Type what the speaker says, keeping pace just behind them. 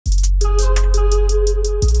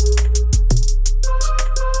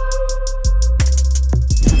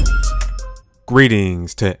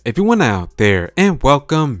Greetings to everyone out there and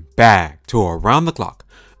welcome back to Around the Clock.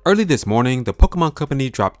 Early this morning, the Pokemon Company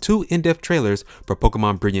dropped two in-depth trailers for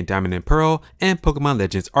Pokemon Brilliant Diamond and Pearl and Pokemon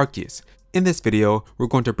Legends Arceus. In this video, we're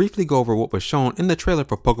going to briefly go over what was shown in the trailer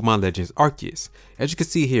for Pokemon Legends Arceus. As you can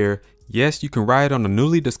see here, yes, you can ride on the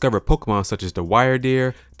newly discovered Pokemon such as the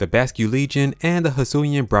Wire-Deer, the Basculegion, and the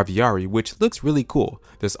Hisuian Braviary, which looks really cool.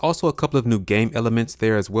 There's also a couple of new game elements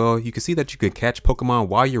there as well. You can see that you can catch Pokemon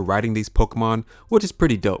while you're riding these Pokemon, which is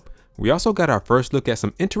pretty dope. We also got our first look at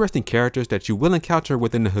some interesting characters that you will encounter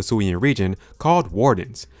within the Hisuian region called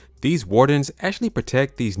Wardens. These Wardens actually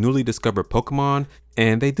protect these newly discovered Pokemon,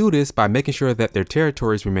 and they do this by making sure that their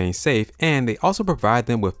territories remain safe, and they also provide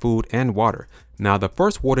them with food and water. Now, the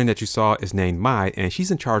first Warden that you saw is named Mai, and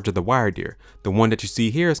she's in charge of the Wire-Deer. The one that you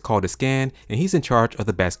see here is called Scan, and he's in charge of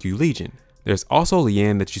the Basculegion. There's also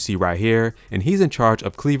Lian that you see right here, and he's in charge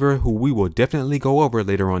of Cleaver, who we will definitely go over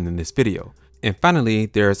later on in this video. And finally,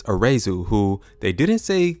 there's Arceus, who they didn't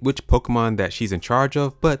say which Pokemon that she's in charge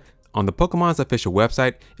of, but on the Pokemon's official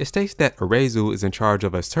website, it states that Arceus is in charge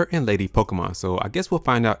of a certain lady Pokemon, so I guess we'll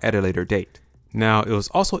find out at a later date. Now, it was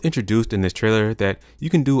also introduced in this trailer that you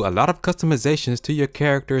can do a lot of customizations to your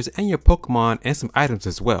characters and your Pokemon and some items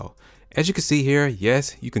as well. As you can see here,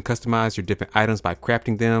 yes, you can customize your different items by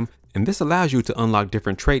crafting them, and this allows you to unlock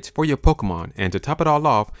different traits for your Pokemon, and to top it all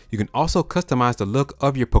off, you can also customize the look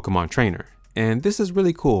of your Pokemon trainer. And this is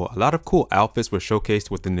really cool. A lot of cool outfits were showcased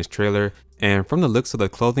within this trailer, and from the looks of the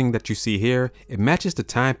clothing that you see here, it matches the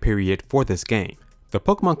time period for this game. The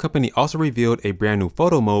Pokemon Company also revealed a brand new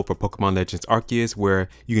photo mode for Pokemon Legends Arceus where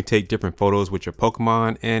you can take different photos with your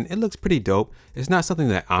Pokemon, and it looks pretty dope. It's not something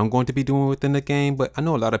that I'm going to be doing within the game, but I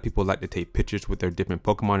know a lot of people like to take pictures with their different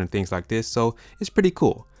Pokemon and things like this, so it's pretty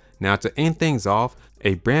cool. Now, to end things off,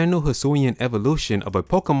 a brand new Hisuian evolution of a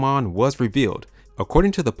Pokemon was revealed.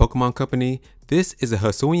 According to the Pokemon Company, this is a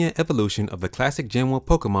Hisuian evolution of the classic Gen 1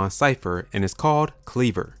 Pokemon Cypher, and it's called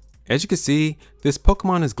Cleaver. As you can see, this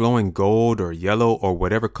Pokemon is glowing gold or yellow or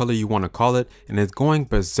whatever color you want to call it, and is going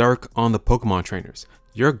berserk on the Pokemon trainers.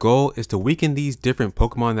 Your goal is to weaken these different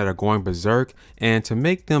Pokemon that are going berserk and to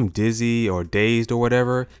make them dizzy or dazed or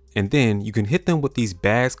whatever, and then you can hit them with these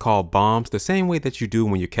bags called bombs the same way that you do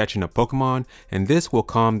when you're catching a Pokemon, and this will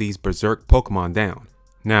calm these berserk Pokemon down.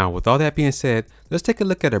 Now, with all that being said, let's take a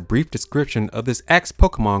look at a brief description of this Axe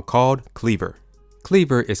Pokemon called Cleaver.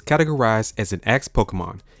 Cleaver is categorized as an Axe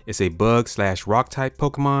Pokemon. It's a bug/rock type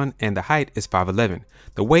Pokemon, and the height is 5'11".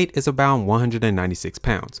 The weight is about 196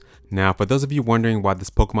 pounds. Now, for those of you wondering why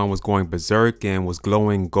this Pokemon was going berserk and was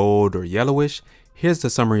glowing gold or yellowish, here's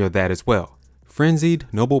the summary of that as well. Frenzied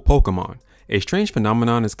Noble Pokemon. A strange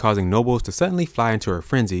phenomenon is causing nobles to suddenly fly into a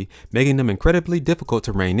frenzy, making them incredibly difficult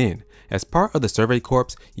to rein in. As part of the Survey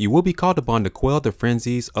Corps, you will be called upon to quell the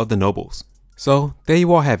frenzies of the nobles. So, there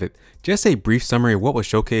you all have it. Just a brief summary of what was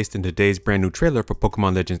showcased in today's brand new trailer for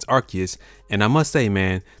Pokemon Legends Arceus, and I must say,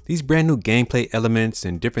 man, these brand new gameplay elements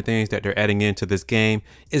and different things that they're adding into this game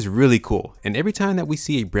is really cool. And every time that we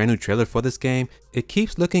see a brand new trailer for this game, it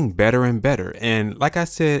keeps looking better and better. And like I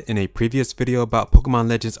said in a previous video about Pokemon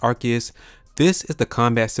Legends Arceus, this is the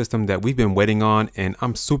combat system that we've been waiting on, and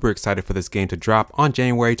I'm super excited for this game to drop on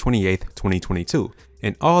January 28th, 2022.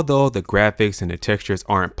 And although the graphics and the textures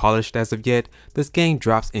aren't polished as of yet, this game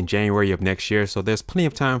drops in January of next year, so there's plenty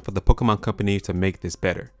of time for the Pokemon Company to make this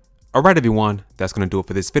better. Alright everyone, that's going to do it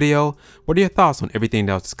for this video. What are your thoughts on everything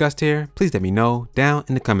that was discussed here? Please let me know down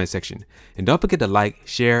in the comment section. And don't forget to like,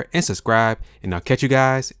 share, and subscribe, and I'll catch you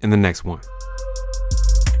guys in the next one.